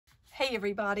Hey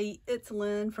everybody, it's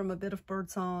Lynn from A Bit of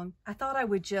Birdsong. I thought I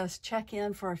would just check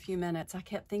in for a few minutes. I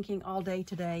kept thinking all day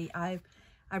today, I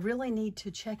really need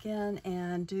to check in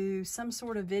and do some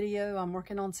sort of video. I'm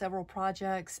working on several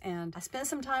projects and I spent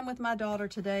some time with my daughter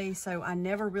today, so I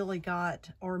never really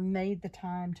got or made the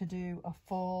time to do a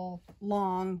full,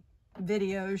 long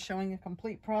video showing a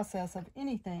complete process of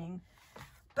anything.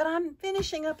 But I'm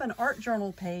finishing up an art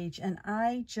journal page and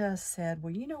I just said,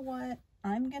 well, you know what?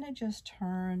 I'm going to just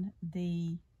turn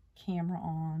the camera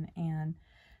on and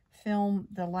film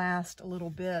the last little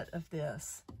bit of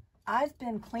this. I've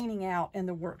been cleaning out in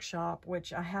the workshop,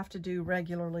 which I have to do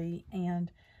regularly,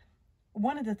 and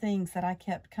one of the things that I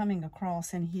kept coming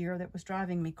across in here that was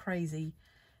driving me crazy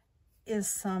is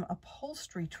some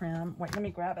upholstery trim. Wait, let me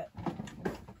grab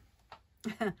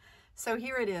it. So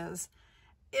here it is.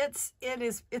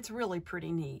 It's really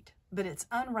pretty neat, but it's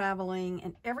unraveling,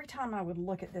 and every time I would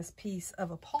look at this piece of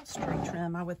upholstery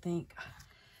trim, I would think,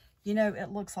 you know,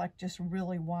 it looks like just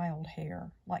really wild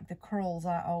hair, like the curls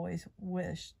I always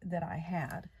wished that I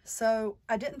had. So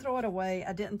I didn't throw it away.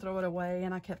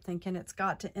 And I kept thinking it's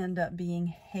got to end up being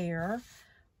hair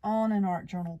on an art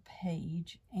journal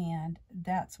page, and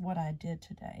that's what I did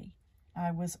today.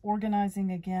 I was organizing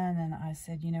again, and I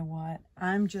said, you know what?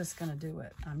 I'm just going to do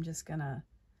it. I'm just going to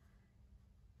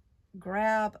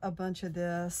grab a bunch of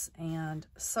this and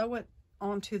sew it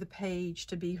onto the page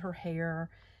to be her hair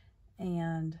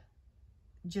and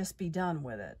just be done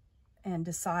with it and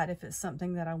decide if it's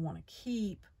something that I want to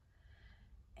keep.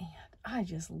 And I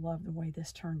just love the way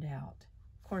this turned out.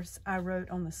 Of course, I wrote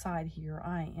on the side here,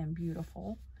 I am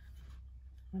beautiful.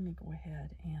 Let me go ahead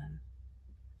and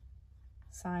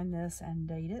sign this and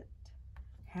date it.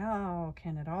 How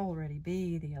can it already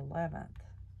be the 11th?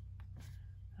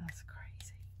 That's crazy.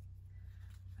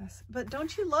 But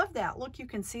don't you love that? Look, you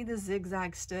can see the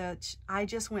zigzag stitch. I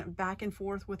just went back and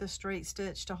forth with a straight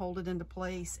stitch to hold it into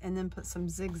place and then put some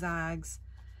zigzags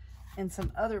in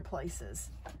some other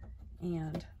places.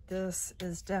 And this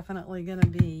is definitely going to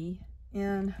be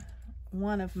in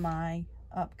one of my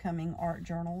upcoming art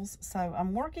journals. So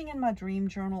I'm working in my dream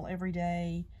journal every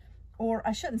day, or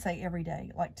I shouldn't say every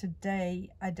day. Like today,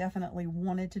 I definitely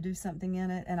wanted to do something in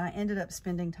it, and I ended up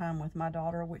spending time with my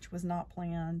daughter, which was not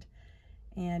planned.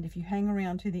 And if you hang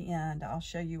around to the end, I'll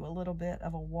show you a little bit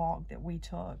of a walk that we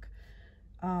took.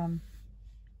 But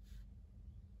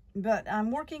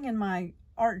I'm working in my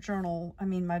art journal,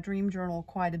 my dream journal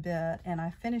quite a bit, and I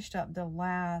finished up the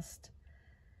last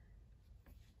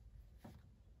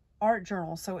art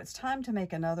journal, so it's time to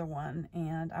make another one,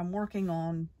 and I'm working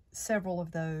on several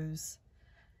of those.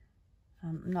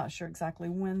 I'm not sure exactly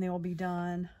when they'll be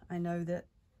done. I know that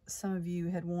some of you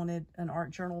had wanted an art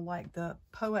journal like the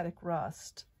Poetic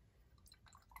Rust.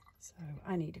 So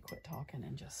I need to quit talking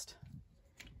and just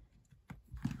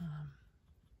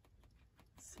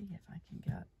see if I can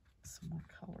get some more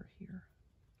color here.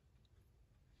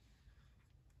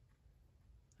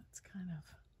 That's kind of...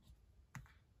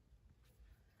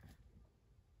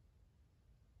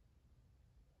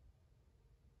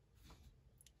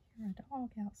 Hear a dog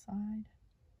outside.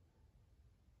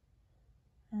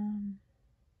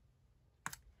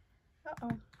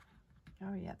 Uh-oh.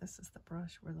 Oh yeah, this is the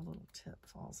brush where the little tip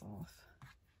falls off.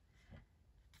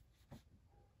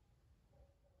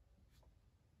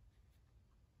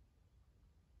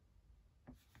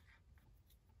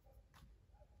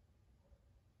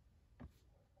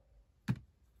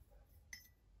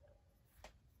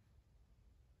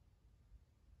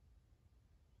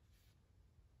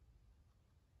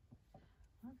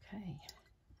 Okay,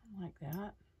 I like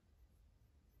that.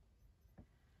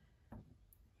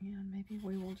 And maybe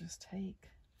we will just take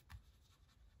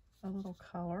a little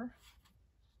color,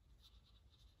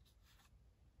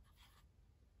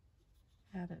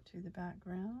 add it to the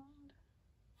background.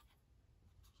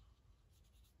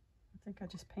 I think I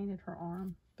just painted her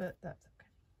arm, but that's okay.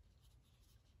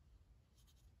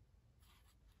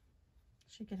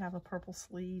 She could have a purple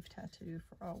sleeve tattoo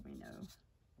for all we know.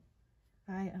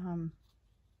 I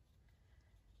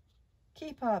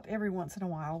keep up every once in a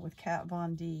while with Kat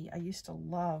Von D. I used to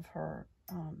love her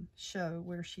show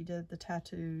where she did the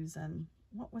tattoos, and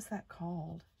what was that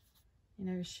called? You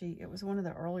know, it was one of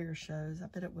the earlier shows. I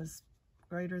bet it was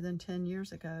greater than 10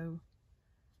 years ago.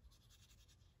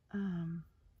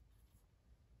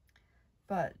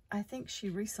 But I think she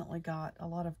recently got a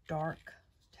lot of dark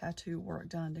tattoo work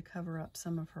done to cover up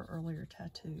some of her earlier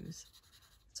tattoos.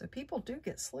 So people do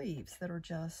get sleeves that are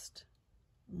just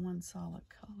one solid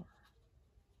color.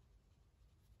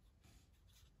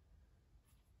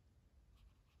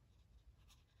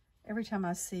 Every time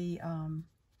I see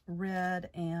red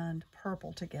and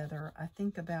purple together. I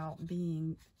think about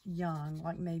being young,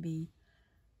 like maybe,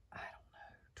 I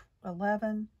don't know,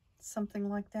 11, something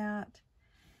like that,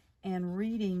 and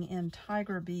reading in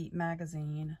Tiger Beat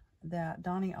magazine that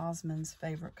Donny Osmond's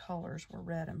favorite colors were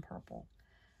red and purple.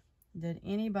 Did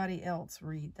anybody else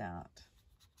read that?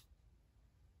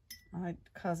 My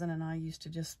cousin and I used to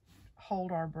just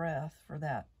hold our breath for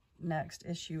that next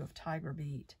issue of Tiger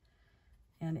Beat.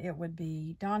 And it would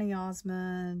be Donny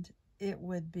Osmond, it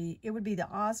would be the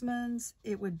Osmonds,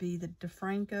 it would be the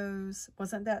DeFrancos,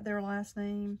 wasn't that their last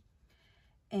name?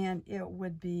 And it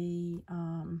would be,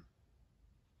 I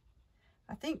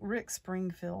think Rick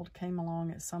Springfield came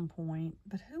along at some point,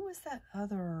 but who was that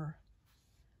other?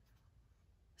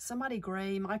 Somebody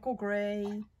Gray, Michael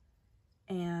Gray,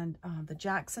 and the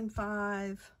Jackson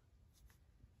 5.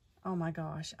 Oh my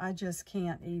gosh, I just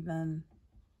can't even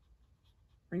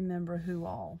remember who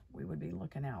all we would be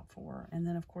looking out for. And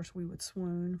then of course we would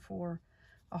swoon for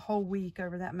a whole week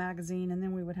over that magazine, and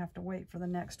then we would have to wait for the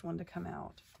next one to come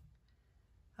out.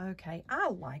 Okay, I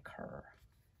like her.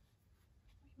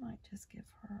 We might just give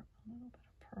her a little bit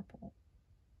of purple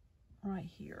right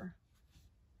here.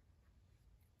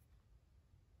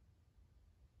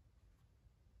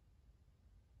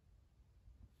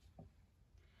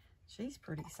 She's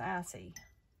pretty sassy.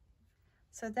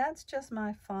 So that's just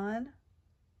my fun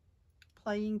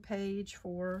playing page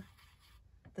for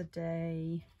the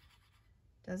day.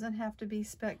 Doesn't have to be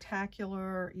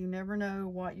spectacular. You never know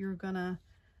what you're gonna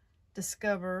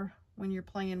discover when you're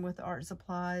playing with art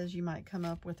supplies. You might come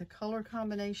up with a color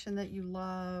combination that you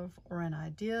love or an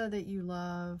idea that you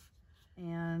love,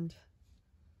 and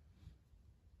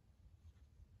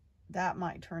that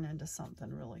might turn into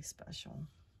something really special.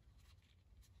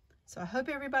 So I hope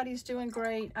everybody's doing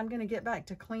great. I'm going to get back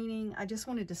to cleaning. I just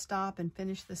wanted to stop and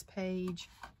finish this page,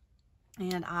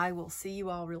 and I will see you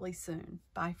all really soon.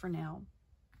 Bye for now.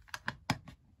 Oh,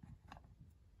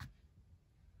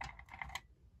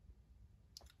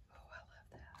 I love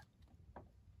that.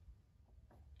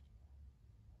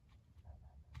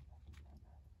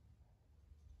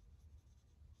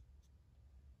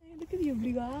 Hey, look at your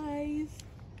blue eyes.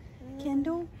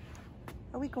 Kendall,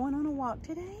 are we going on a walk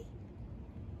today?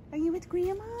 Are you with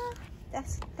Grandma?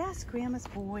 That's Grandma's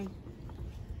boy.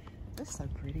 It's so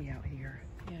pretty out here.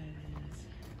 Yeah, it is.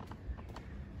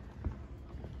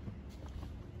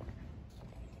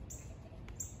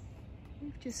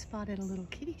 We've just spotted a little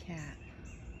kitty cat.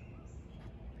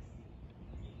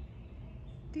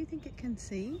 Do you think it can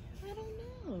see? I don't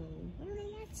know. I don't know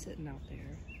why it's sitting out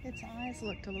there. Its eyes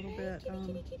looked a little bit,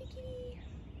 Kitty.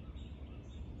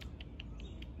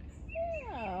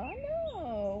 Yeah, I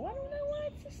know. I don't know why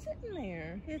it's just sitting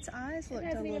there. its eyes It looked a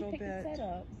hasn't even little picked its bit. head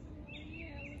up.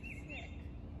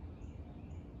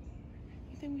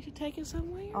 You think we should take it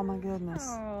somewhere? Oh my goodness.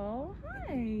 Oh,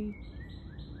 hi.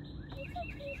 It's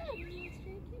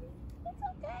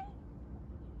okay.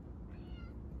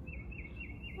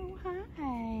 Oh,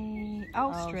 hi.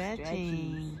 Oh,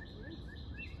 stretching.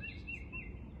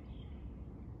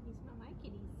 These are my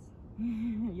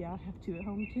kitties. Yeah, I have two at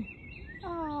home too.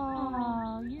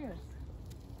 Oh, yes.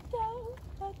 Doe,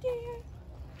 oh dear.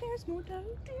 There's more doe,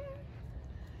 dear.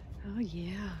 oh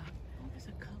yeah. Oh, there's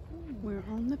a couple. We're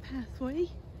on the pathway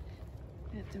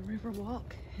at the river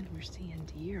walk, and we're seeing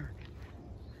deer.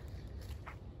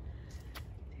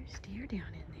 There's deer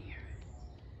down in there.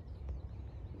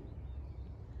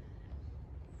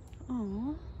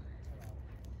 Oh.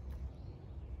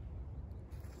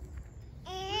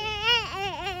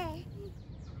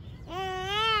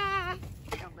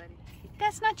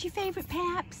 That's not your favorite,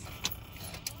 Paps.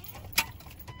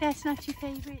 That's not your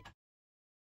favorite.